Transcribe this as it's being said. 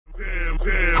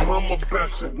Damn, I'm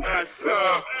about to knock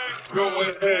top. Go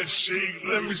ahead, she.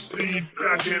 Let me see you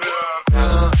back it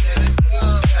up.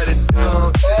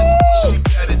 She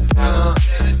got it down.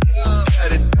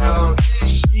 Got it down.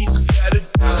 She got it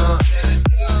down.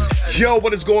 Yo,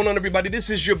 what is going on, everybody? This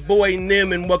is your boy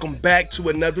Nem, and welcome back to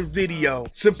another video.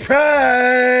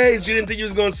 Surprise! You didn't think you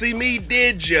was gonna see me,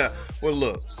 did ya? Well,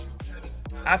 look,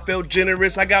 I felt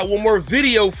generous. I got one more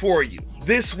video for you.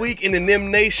 This week in the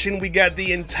Nem Nation, we got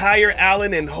the entire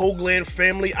Allen and Hoagland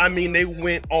family. I mean, they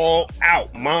went all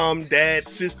out. Mom, dad,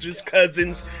 sisters,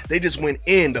 cousins, they just went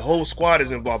in. The whole squad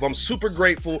is involved. I'm super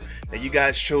grateful that you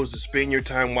guys chose to spend your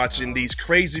time watching these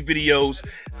crazy videos.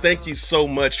 Thank you so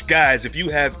much. Guys, if you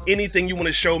have anything you want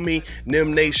to show me,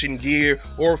 Nem Nation gear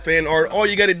or fan art, all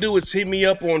you got to do is hit me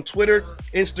up on Twitter,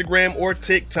 Instagram, or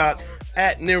TikTok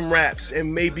at NemRaps,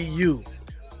 and maybe you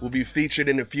will be featured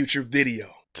in a future video.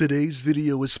 Today's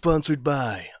video is sponsored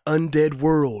by Undead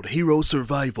World Hero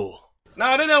Survival.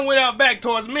 Nah, they done went out back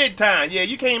towards Midtown. Yeah,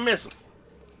 you can't miss them.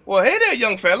 Well, hey there,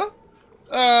 young fella.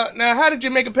 Now how did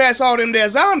you make it past all them there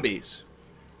zombies?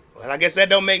 Well, I guess that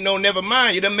don't make no never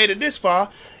mind. You done made it this far.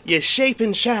 You're safe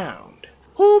and sound.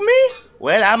 Who, me?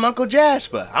 Well, I'm Uncle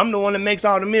Jasper. I'm the one that makes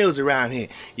all the meals around here.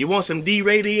 You want some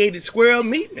deradiated squirrel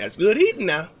meat? That's good eating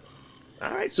now.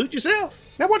 All right, suit yourself.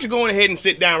 Now, why don't you go ahead and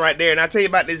sit down right there and I'll tell you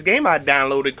about this game I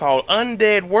downloaded called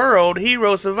Undead World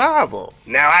Hero Survival.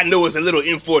 Now, I know it's a little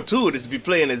infortuitous to be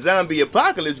playing a zombie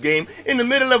apocalypse game in the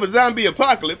middle of a zombie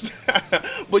apocalypse,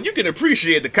 but you can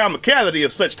appreciate the comicality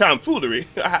of such tomfoolery.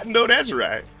 I know that's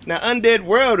right. Now, Undead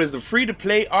World is a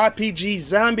free-to-play RPG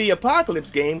zombie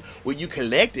apocalypse game where you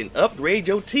collect and upgrade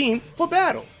your team for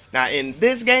battle. Now, in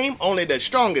this game, only the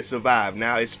strongest survive.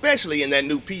 Now, especially in that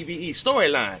new PvE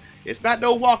storyline. It's not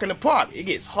no walk in the park. It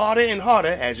gets harder and harder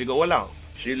as you go along.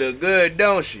 She look good,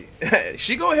 don't she?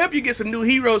 She gonna help you get some new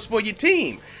heroes for your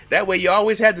team. That way you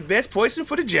always have the best person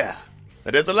for the job. Now,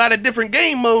 there's a lot of different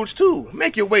game modes too.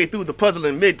 Make your way through the puzzle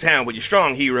in Midtown with your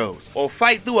strong heroes. Or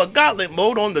fight through a gauntlet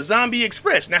mode on the Zombie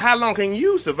Express. Now, how long can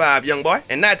you survive, young boy?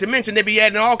 And not to mention they be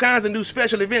adding all kinds of new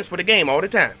special events for the game all the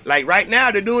time. Like right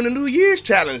now, they're doing a New Year's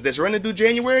challenge that's running through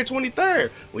January 23rd,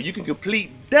 where you can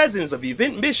complete dozens of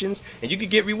event missions and you can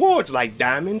get rewards like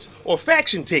diamonds or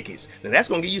faction tickets. Now that's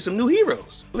gonna give you some new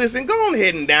heroes. Listen, go on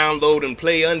ahead and download and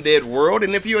play Undead World,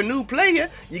 and if you're a new player,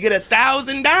 you get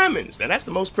 1,000 diamonds. Now that's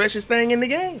the most precious thing in the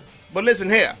game. But listen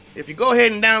here, if you go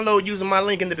ahead and download using my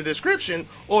link in the description,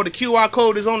 or the QR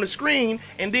code is on the screen,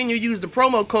 and then you use the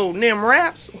promo code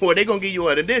NemRaps, well, they're gonna give you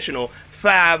an additional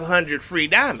 500 free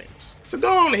diamonds. So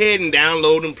go on ahead and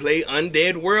download and play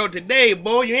Undead World today,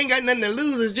 boy. You ain't got nothing to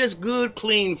lose. It's just good,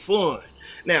 clean fun.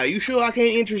 Now, you sure I can't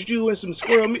interest you in some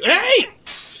squirrel meat? Hey!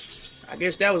 I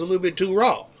guess that was a little bit too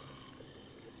raw.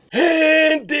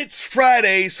 And it's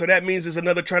Friday, so that means there's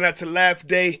another Try Not to Laugh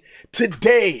day.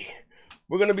 Today,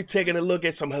 we're going to be taking a look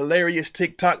at some hilarious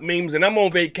TikTok memes, and I'm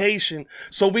on vacation,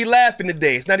 so we laughing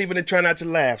today. It's not even a Try Not to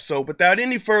Laugh. So without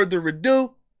any further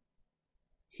ado,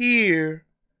 here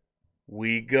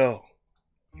we go.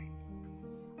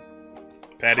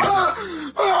 Patty.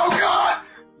 Oh,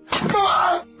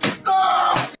 God!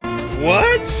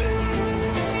 What?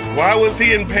 Why was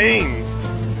he in pain?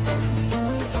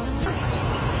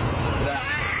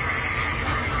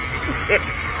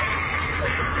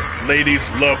 Ladies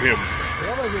love him.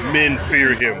 Men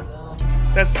fear him.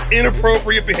 That's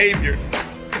inappropriate behavior.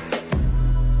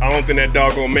 I don't think that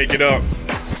dog gonna make it up.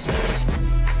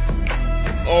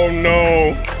 Oh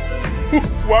no.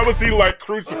 Why was he like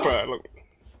crucified? Look.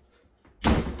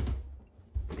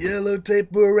 Yellow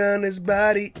tape around his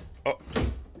body. Oh.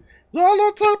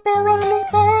 Yellow tape around his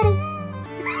body.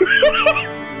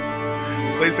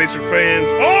 PlayStation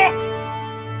fans. Oh!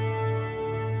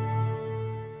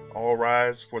 All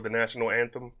rise for the national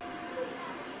anthem.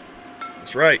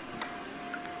 That's right.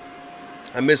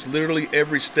 I missed literally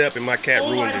every step and my cat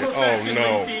ruined it. Oh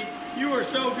no. You are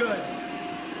so good.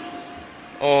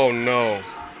 Oh no.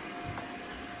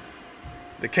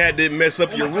 The cat didn't mess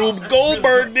up your Rube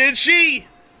Goldberg, did she?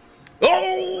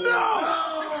 Oh!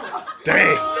 No!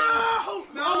 Dang. No!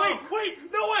 No, wait!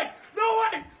 No way!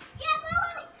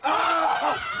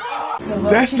 So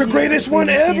that's the greatest one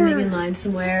ever. Standing in line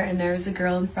somewhere, and there was a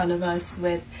girl in front of us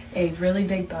with a really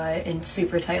big butt and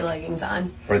super tight leggings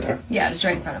on. Right there? Yeah, just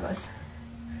right in front of us.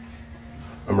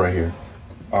 I'm right here.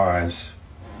 Our eyes,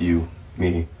 you,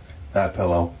 me, that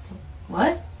pillow.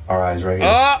 What? Our eyes right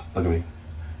here. Look at me.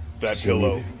 That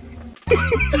pillow.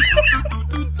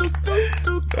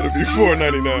 That'll be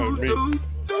 $4.99 me.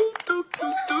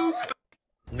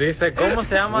 Dice, ¿cómo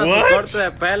se llama su corte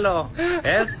de pelo?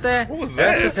 Este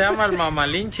se llama el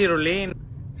mamalín chirulín.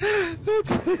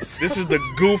 This is the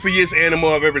goofiest animal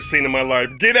I've ever seen in my life.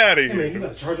 Get out of Hey man, you here.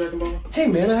 got a charger I can borrow? Hey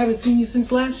man, I haven't seen you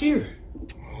since last year.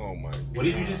 Oh my God. What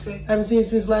did you just say? I haven't seen you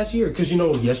since last year. Cause you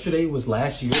know yesterday was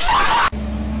last year.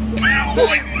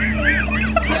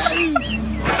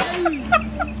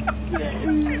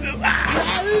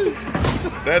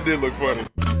 That did look funny.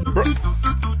 Bro,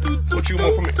 what you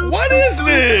want from me? What is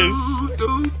this?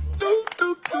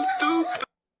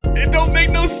 It don't make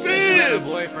no sense.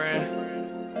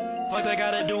 Boyfriend, what they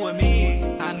gotta do with me?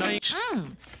 I know you.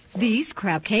 These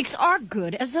crab cakes are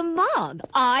good as a mug.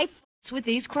 I f***s with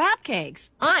these crab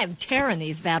cakes. I'm tearing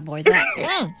these bad boys up.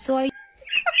 So I.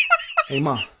 Hey,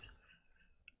 Ma.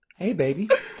 Hey, baby.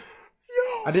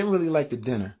 I didn't really like the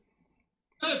dinner.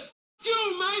 Hey,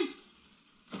 you, man!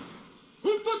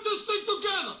 Who put this thing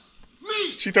together?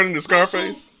 Me! She turned into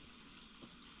Scarface.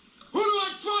 Who do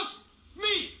I trust?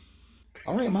 Me!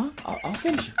 All right, Ma. I'll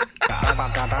finish it. I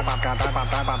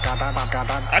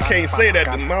can't say that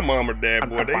to my mom or dad,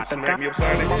 boy. They smack me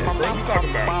upside the head. Bro, what you talking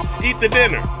about? Eat the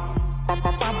dinner.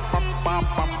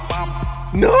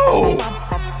 No!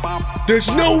 There's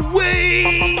no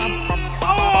way!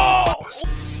 Oh!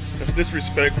 That's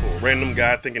disrespectful. Random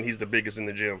guy thinking he's the biggest in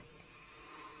the gym.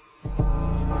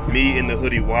 Me in the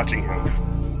hoodie watching him.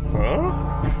 Huh?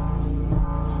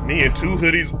 Me in 2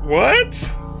 hoodies?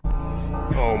 What?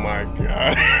 Oh my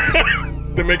God.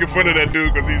 They're making fun of that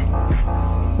dude because he's...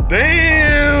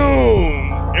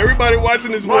 Damn! Everybody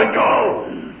watching this one dude.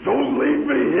 Don't leave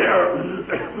me here.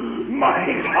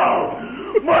 Michael!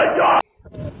 Michael!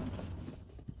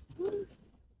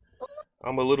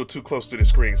 I'm a little too close to the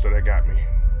screen, so that got me.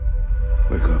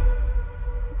 Wake up.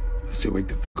 I said wake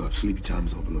the fuck up. Sleepy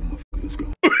time's over, little motherfucker. Let's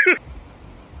go.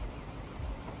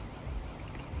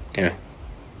 Yeah.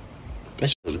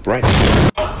 That was bright.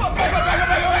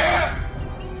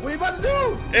 What you about to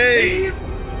do? Hey!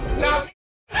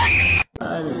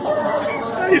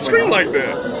 He screamed like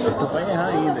that.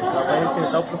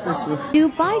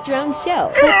 Dubai drone show,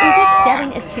 but is it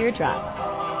shedding a teardrop?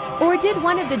 Or did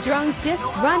one of the drones just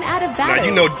run out of battery? Now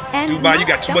you know, and Dubai, you knock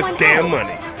got too much someone damn out?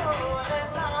 money.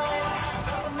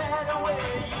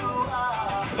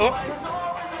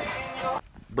 Oh.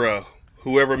 Bruh,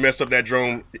 whoever messed up that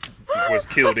drone was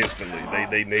killed instantly.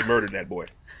 They murdered that boy.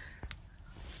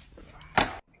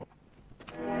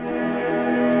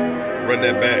 Run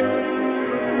that back.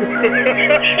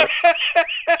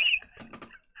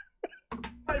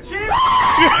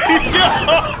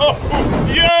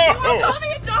 Yo!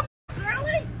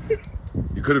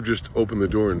 You could have just opened the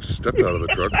door and stepped out of the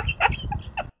truck.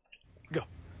 Go.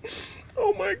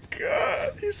 Oh my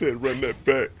God. He said run that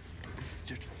back.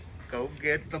 Just go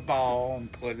get the ball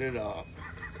and put it up.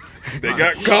 They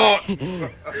got caught.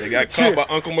 They got caught by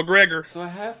Uncle McGregor. So I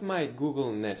have my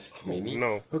Google Nest Mini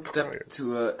hooked up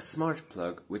to a smart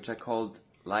plug, which I called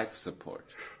life support.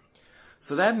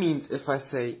 So that means if I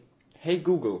say, hey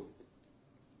Google,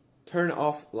 turn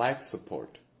off life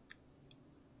support,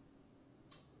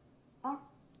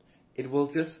 it will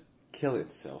just kill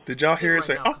itself. Did y'all hear it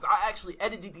say? Oh. I actually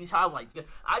edited these highlights.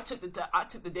 I took the time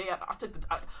out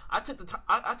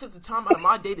of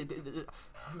my day to.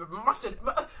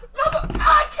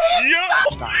 I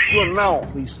can't stop. Well, no,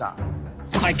 please stop.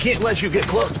 I can't let you get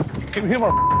close. Can you hear my?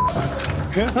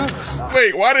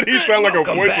 Wait, why did he sound like a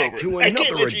Welcome back voiceover? to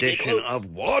another edition of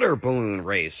Water Balloon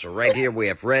Race. So right here we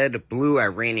have red, blue,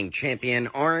 our reigning champion,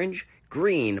 orange,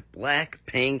 green, black,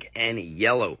 pink, and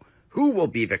yellow. Who will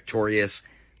be victorious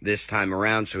this time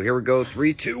around? So here we go,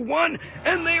 3, 2, 1,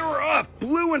 and they are off.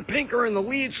 Blue and pink are in the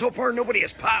lead. So far, nobody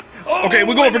has popped. Oh, okay,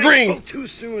 we're going for green. I spoke too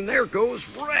soon. There goes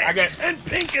red. And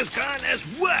pink is gone as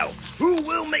well. Who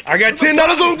will make it? I got to the $10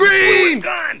 bottom? on green. Blue is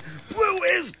gone. Blue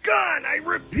is gone. I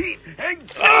repeat. And green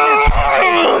is also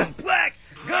gone. Black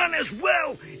gone as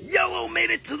well. Yellow made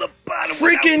it to the bottom. Freaking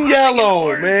without popping, and yellow,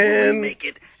 orange man. will make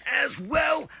it as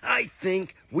well. I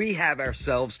think we have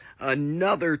ourselves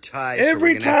another tie.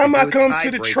 Every so we're gonna time have I to do a come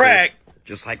to the tiebreaker, track,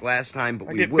 just like last time, but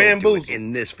I we get will do it bamboozled.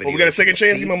 in this video. Well, we got a second so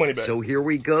you'll chance to get my money back. So here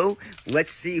we go.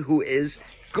 Let's see who is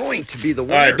going to be the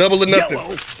winner. All right, double or nothing.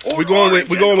 We're going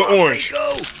with orange.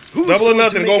 Double or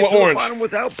nothing. Going with orange. Bottom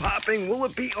without popping. Will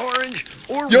it be orange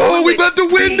or Yo, we about to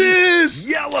win be this.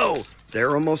 Yellow.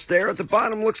 They're almost there at the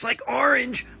bottom. Looks like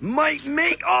orange might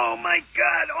make. Oh my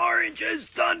God, orange is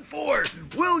done for.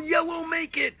 Will yellow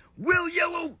make it? Will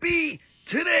yellow be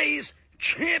today's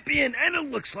champion? And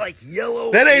it looks like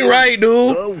yellow. That ain't right,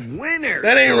 dude. The winner.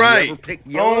 That ain't So right. whoever picked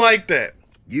I yellow, don't like that.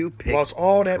 You picked Lost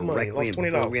all that money. correctly. Lost And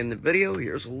before we $20. end the video,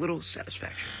 here's a little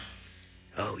satisfaction.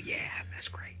 Oh yeah, that's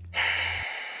great.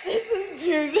 This is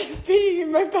Jude peeing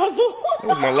in my puzzle. That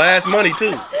was my last money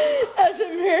too. As a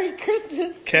Merry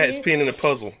Christmas. Cat is peeing in a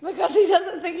puzzle. Because he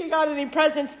doesn't think he got any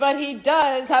presents, but he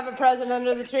does have a present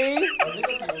under the tree.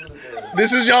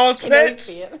 This is y'all's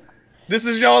pets? This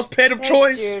is y'all's pet of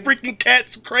choice? Jude. Freaking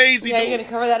cat's crazy. Yeah, you gonna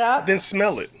cover that up? Then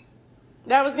smell it.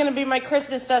 That was gonna be my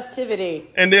Christmas festivity.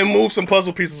 And then move some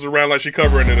puzzle pieces around like she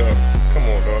covering it up. Come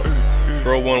on, dog.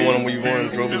 Girl won one when you won,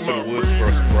 drove into the woods for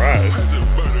a surprise.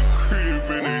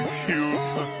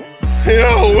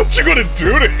 Yo, what you gonna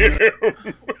do to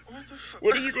him?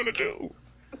 What are you gonna do?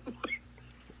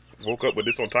 Woke up with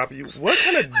this on top of you? What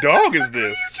kind of dog is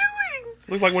this?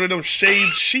 Looks like one of them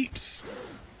shaved sheeps.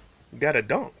 Got a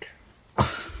dunk.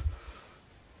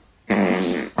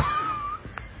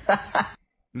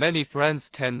 Many friends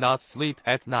cannot sleep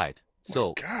at night,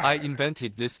 so I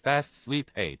invented this fast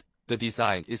sleep aid. The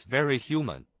design is very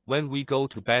human. When we go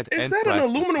to bed Is and that an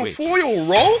press the aluminum switch, foil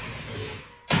rope?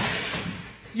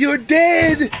 You're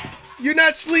dead. You're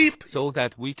not asleep. so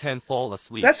that we can fall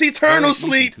asleep. That's eternal Very easy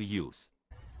sleep. to use.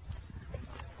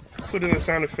 Put in a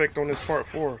sound effect on this part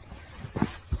 4.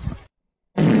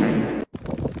 Man,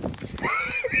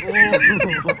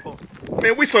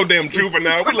 we so damn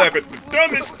juvenile. We laugh at the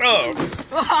dumbest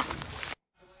stuff.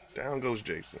 Down goes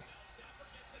Jason.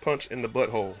 Punch in the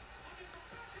butthole.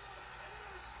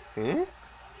 Hmm?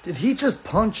 Did he just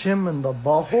punch him in the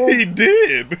butthole? He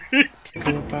did. He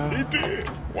did.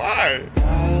 Why?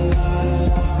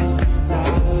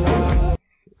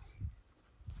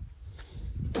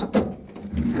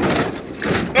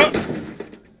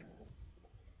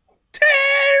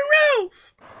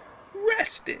 Roof.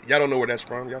 Rested. Y'all don't know where that's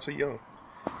from. Y'all so young.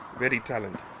 Very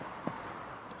talented.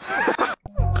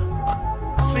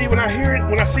 See, when I hear it,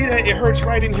 when I see that, it hurts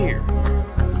right in here.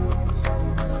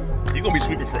 You're gonna be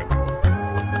sweeping forever.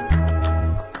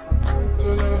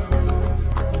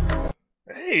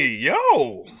 Hey,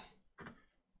 yo!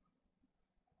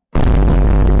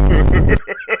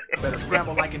 Better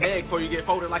scramble like an egg before you get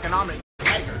folded like an omelet.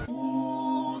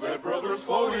 Ooh, that brother's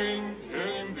floating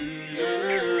in the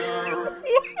air.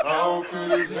 How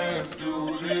could his hands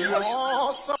do this?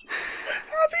 How's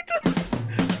he doing?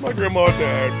 My grandma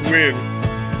died when?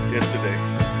 Yesterday.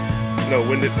 No,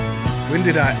 when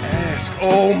did I ask?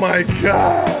 Oh my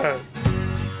god!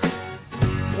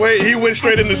 Wait, he went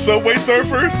straight into Subway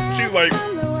Surfers? She's like,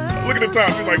 look at the top.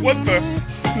 She's like, what the?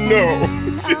 No.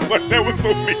 She's like, that was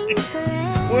so mean.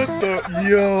 What the?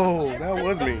 Yo, that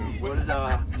was mean.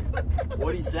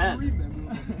 What he said?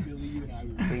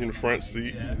 In the front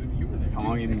seat. How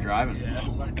long you been driving?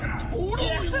 Oh my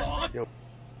god. Yo.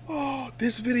 Oh,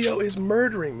 this video is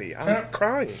murdering me. I'm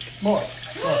crying. More.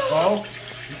 Oh.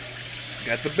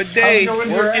 Got the bidet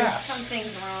working.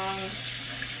 Something's wrong.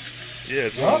 Yeah,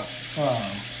 it's wrong.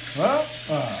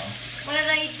 What did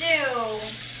I do?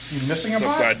 You missing a It's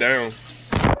part? upside down.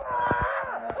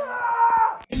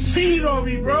 Cheated on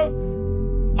me, bro.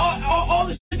 All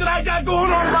the shit that I got going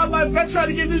on in my life, I try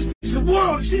to give this bitch the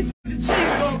world. She fucking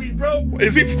cheated on me, bro.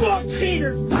 Is he fuck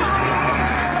cheaters?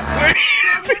 Wait,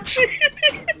 is he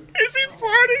cheating? Is he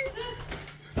farting?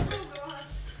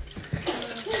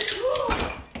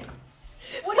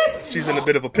 She's in a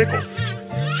bit of a pickle.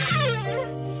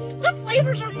 The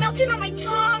flavors are melting on my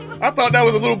tongue. I thought that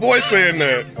was a little boy saying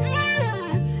that.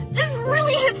 This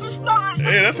really hits the spot.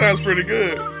 Hey, that sounds pretty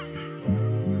good.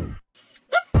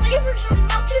 The flavors are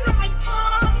melting on my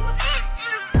tongue.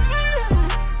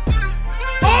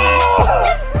 Oh!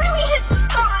 This really hits the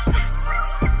spot.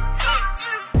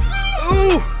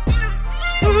 Ooh!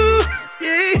 Ooh!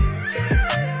 Yeah!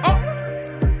 Oh!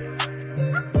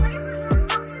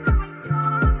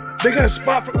 They got a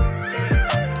spot for...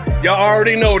 Y'all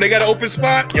already know. They got an open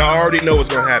spot. Y'all already know what's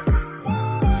gonna happen.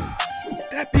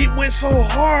 That beat went so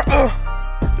hard.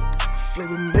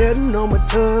 Flavor melting on my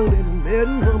tongue. Flavor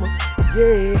melting on my...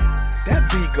 Yeah. That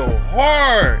beat go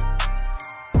hard.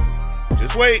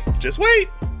 Just wait. Just wait.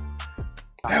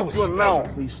 That was... No,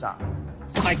 please stop.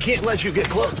 I can't let you get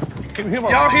close.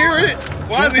 Y'all hear it?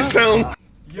 Why does he sound...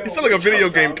 He sound like a video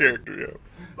game character, yo.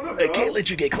 I can't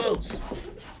let you get close.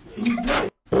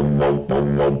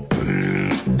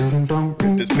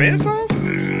 This pants off?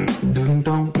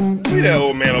 Leave that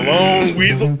old man alone,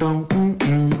 weasel.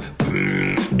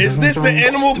 Is this the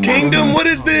Animal Kingdom? What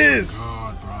is this?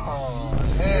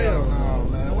 Hell no,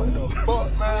 man. What the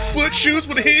fuck, man? Foot shoes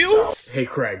with heels? Hey,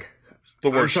 Craig. The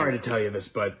I'm worst sorry shit. to tell you this,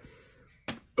 but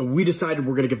we decided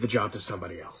we're going to give the job to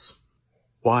somebody else.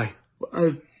 Why?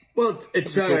 Well,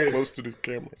 it's so close to the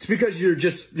camera. It's because you're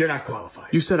not qualified.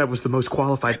 You said I was the most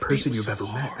qualified person you've ever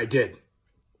met. I did.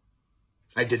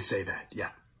 I did say that,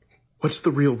 yeah. What's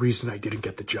the real reason I didn't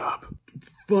get the job?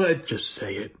 But just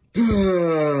say it.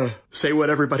 Say what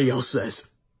everybody else says.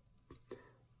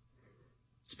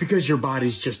 It's because your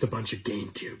body's just a bunch of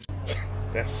game cubes.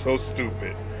 That's so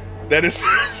stupid. That is so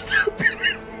stupid.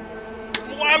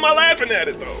 Why am I laughing at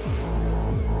it though?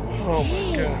 Oh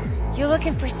my god. You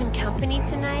looking for some company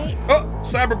tonight? Oh,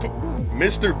 Cyberpunk.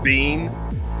 Mr. Bean.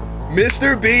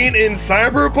 Mr. Bean in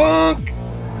Cyberpunk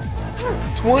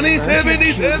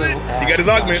 2077. He got his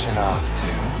augments.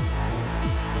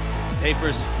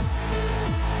 Papers.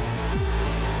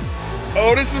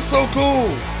 Oh, this is so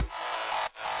cool.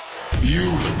 You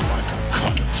look like a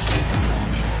cut of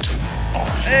mint.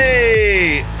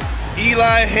 Hey,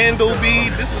 Eli Handleby.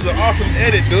 This is an awesome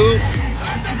edit, dude.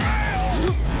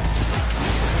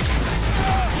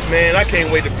 Man, I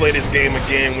can't wait to play this game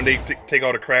again when they take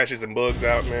all the crashes and bugs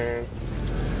out, man.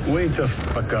 Wake the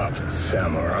fuck up,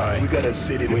 samurai. We got a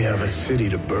city. We have a city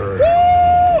to burn. Woo!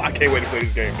 I can't wait to play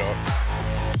this game, dog.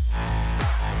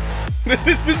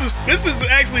 This is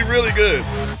actually really good.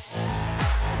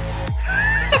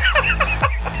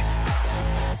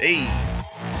 Hey,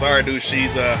 sorry, dude.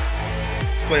 She's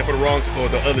playing for the wrong team, or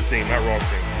the other team, not wrong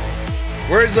team.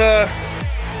 Where's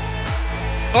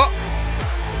Oh.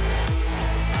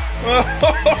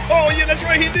 Oh yeah, that's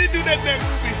right. He did do that in that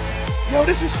movie. Yo,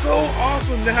 this is so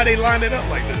awesome how they line it up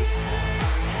like this.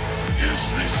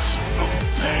 Is this a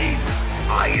pain?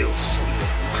 Are you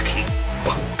lucky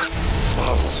bunk?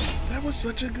 That was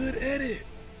such a good edit.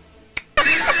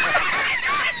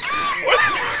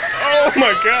 Oh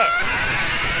my god.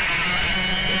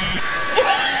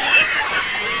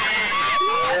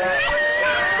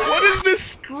 What is this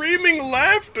screaming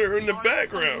laughter in the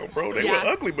background, bro? They were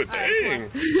ugly, but dang.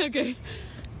 Okay.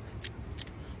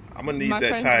 I'm gonna need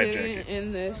that tie jacket.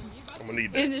 In this. I'm gonna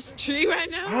need that. In this tree right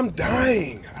now. I'm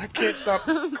dying. I can't stop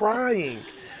crying.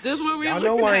 This what we. Y'all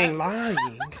know I ain't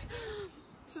lying.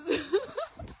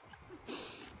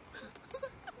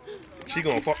 She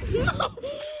gonna fall.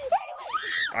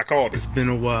 I called it. It's been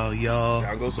a while, y'all.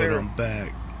 I'll go but Sarah. I'm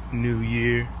back. New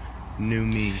year, new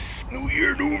me. New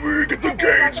year, new me. Get the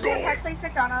games going. Place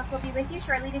McDonald's will be with you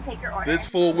shortly to take your order. This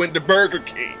fool went to Burger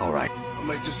King. All right. I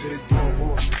might just hit it through a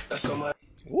horse. That's all my.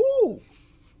 Woo.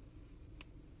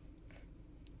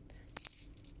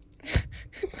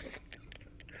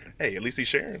 Hey, at least he's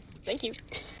sharing. Thank you.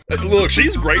 Look,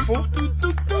 she's grateful.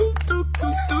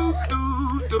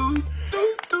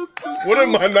 What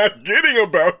am I not getting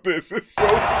about this? It's so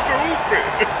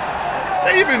stupid.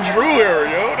 They even drew her,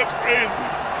 yo. That's crazy.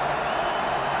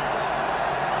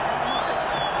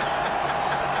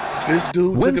 This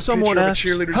dude When took a someone picture asks,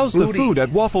 of a cheerleader's how's booty. the food at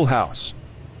Waffle House?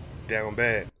 Down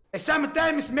bad.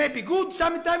 Sometimes it may be good,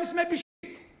 sometimes it may be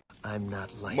shit. I'm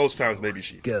not like. Most times maybe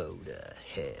she. Go to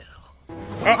hell.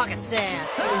 Pocket sand.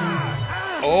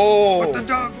 Oh. What the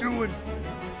dog doing?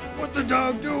 What the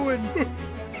dog doing?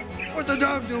 What the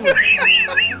dog doing?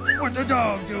 What the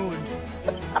dog doing?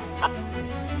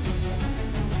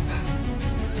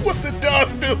 What the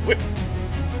dog doing?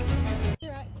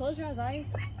 Close your eyes.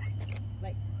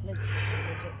 Like,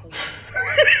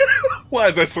 Why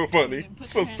is that so funny?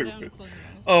 So stupid.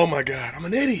 Oh my god, I'm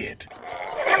an idiot.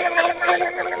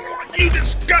 You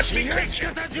disgusting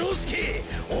creature.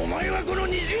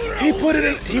 He put it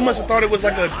in. He must have thought it was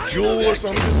like a jewel or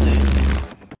something.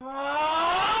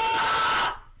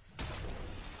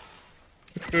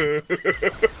 You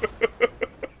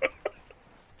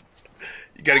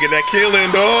gotta get that kill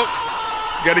in, dog.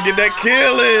 You gotta get that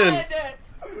kill in.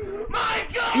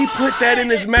 He put that in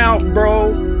his mouth,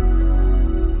 bro.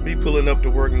 Me pulling up to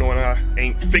work knowing I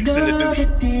ain't fixing to do shit.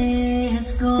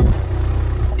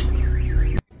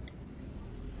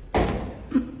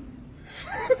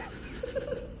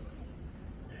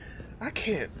 I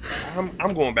can't.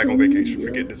 I'm going back on vacation.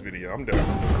 Forget this video. I'm done.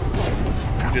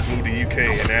 I just moved to UK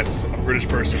and asked a British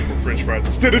person for French fries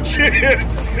instead of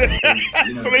chips.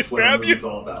 So they stab you.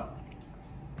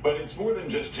 But it's more than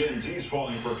just Gen Z's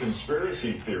falling for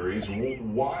conspiracy theories.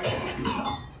 Why?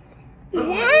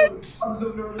 What?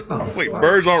 Oh, wait,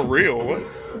 birds aren't real. What?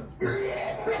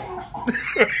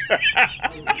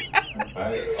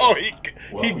 Oh,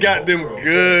 he got them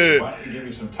good.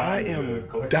 I am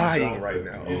dying right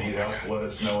now.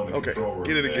 Okay,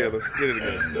 get it together. Get it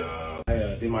together.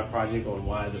 I did my project on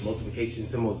why the multiplication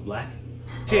symbol is black.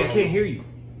 Hey, I can't hear you.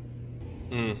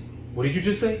 What did you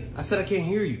just say? I said I can't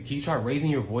hear you. Can you try raising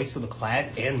your voice to the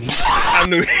class and me? I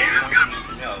knew he was gonna need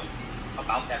to know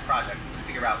about that project to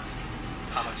figure out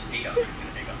how much data it's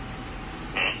gonna take up.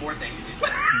 4 things you did.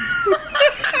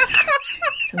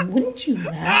 So wouldn't you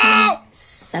rather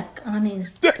suck on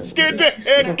his? That scared the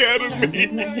heck out of me.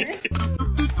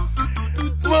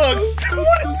 Look,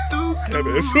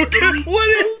 what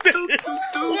is this?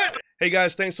 What? Hey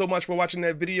guys, thanks so much for watching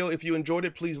that video. If you enjoyed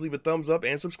it, please leave a thumbs up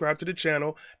and subscribe to the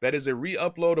channel. That is a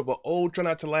re-upload of an old Try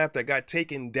Not to Laugh that got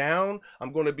taken down.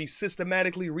 I'm going to be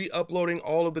systematically re-uploading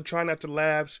all of the Try Not to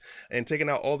Laughs and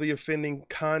taking out all the offending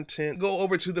content. Go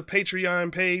over to the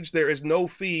Patreon page. There is no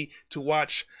fee to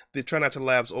watch the Try Not to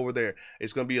Laughs over there.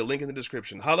 It's going to be a link in the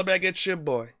description. Holla back at your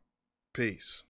boy. Peace.